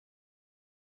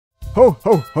Ho,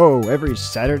 ho, ho! Every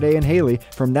Saturday in Hailey,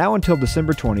 from now until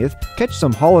December 20th, catch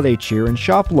some holiday cheer and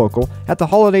shop local at the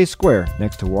Holiday Square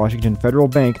next to Washington Federal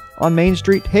Bank on Main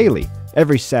Street, Hailey.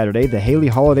 Every Saturday, the Hailey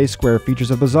Holiday Square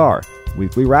features a bazaar,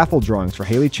 weekly raffle drawings for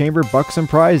Hailey Chamber bucks and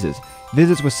prizes,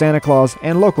 visits with Santa Claus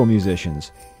and local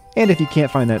musicians. And if you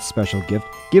can't find that special gift,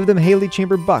 give them Hailey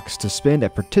Chamber bucks to spend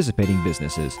at participating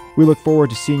businesses. We look forward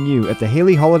to seeing you at the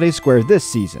Hailey Holiday Square this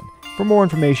season. For more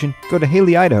information, go to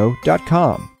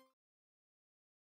HaileyIdaho.com.